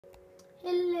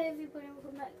Hello everybody,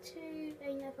 welcome back to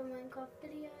another Minecraft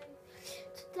video.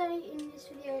 Today in this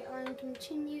video I'm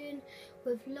continuing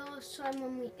with last time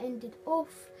when we ended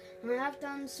off, and I have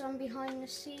done some behind the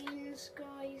scenes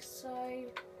guys, so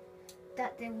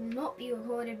that they will not be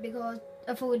recorded because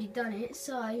I've already done it,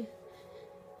 so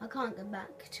I can't go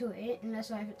back to it unless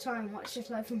I have a time watch,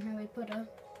 just like from Harry Potter.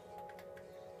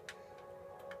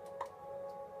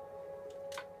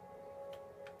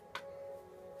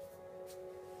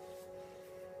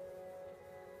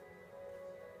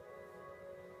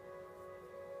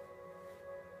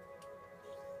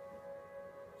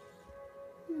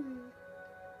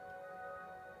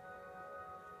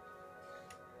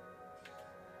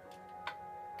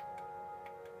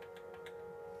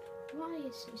 Why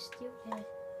is he still there?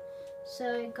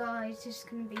 So guys, this is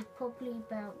going to be probably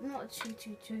about not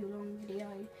too long video,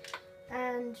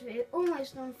 and we're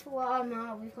almost done full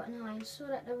armor. We've got an iron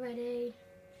sword at the ready.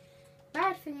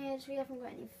 Bad thing is we haven't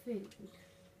got any food.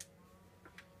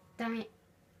 Damn it!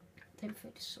 Don't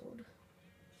throw the sword.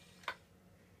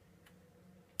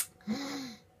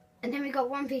 And then we got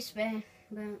one piece spare,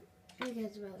 but who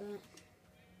cares about that?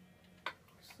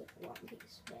 Just one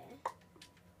piece spare.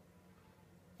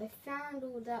 I found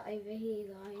all that over here,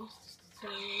 guys, just to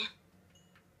tell you.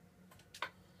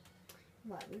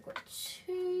 Right, we've got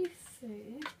 2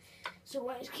 food. So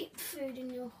always keep food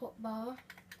in your hot bar.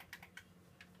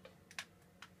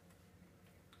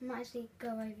 I might actually go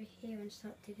over here and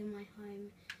start digging my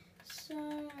home. So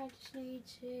I just need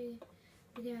to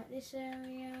dig out this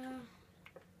area.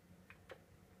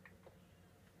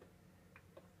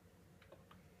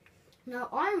 Now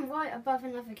I'm right above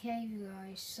another cave,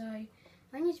 guys, so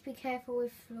I need to be careful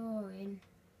with flooring.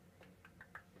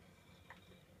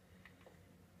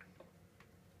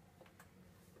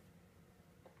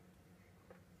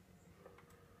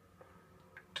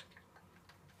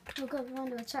 Oh god, we're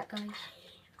under attack, guys.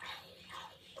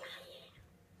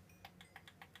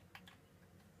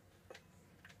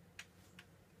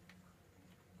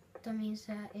 That means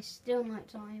that it's still night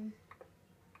time.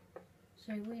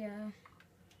 So we are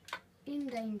in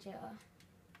danger.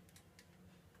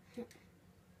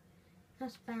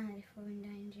 That's bad if we're in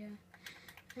danger.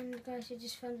 And guys, I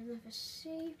just found another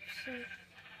sheep, so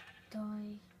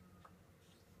die.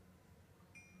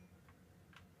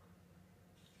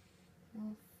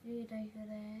 More food over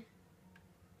there.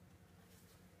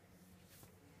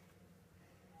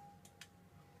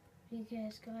 Who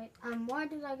cares, guys? And why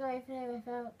did I go over there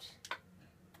without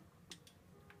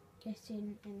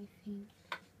getting anything?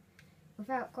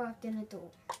 Without crafting a door?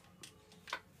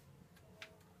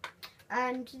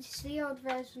 And it's the old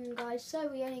version, guys, so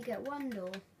we only get 1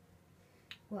 door.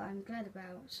 What I'm glad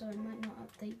about, so I might not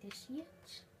update this yet.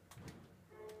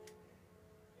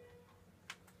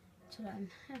 So that I'm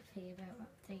happy about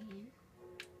updating.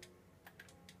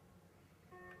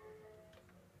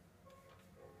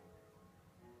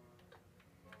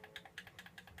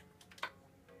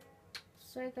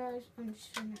 So guys, I'm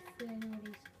just trying to fill in all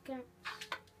these gaps.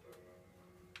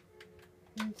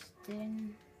 And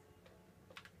then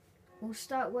we'll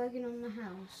start working on the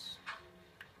house.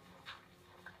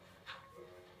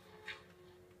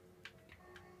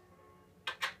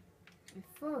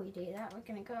 Before we do that, we're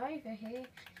going to go over here.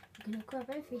 We're going to grab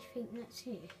everything that's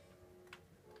here.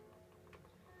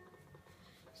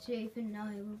 So even though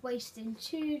we're wasting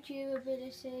 2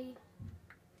 durability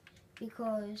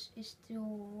because it's the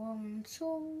wrong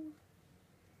tool,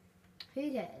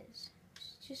 who cares?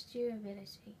 It's just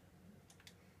durability.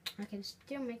 I can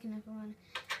still make another one.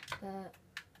 But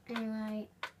anyway,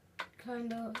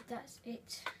 kind of that's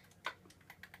it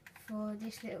for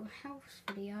this little house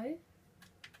video.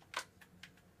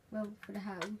 Well, for the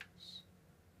house.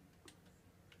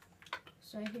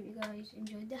 So I hope you guys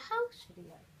enjoyed the house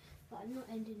video. But I'm not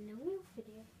ending the real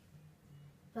video.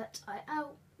 But I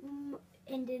am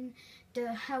ending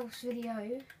the house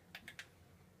video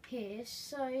here.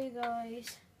 So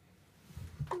guys,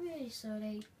 I'm really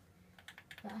sorry.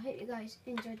 But I hope you guys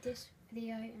enjoyed this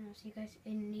video, and I'll see you guys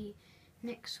in the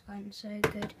next one. So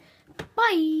good.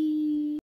 Bye!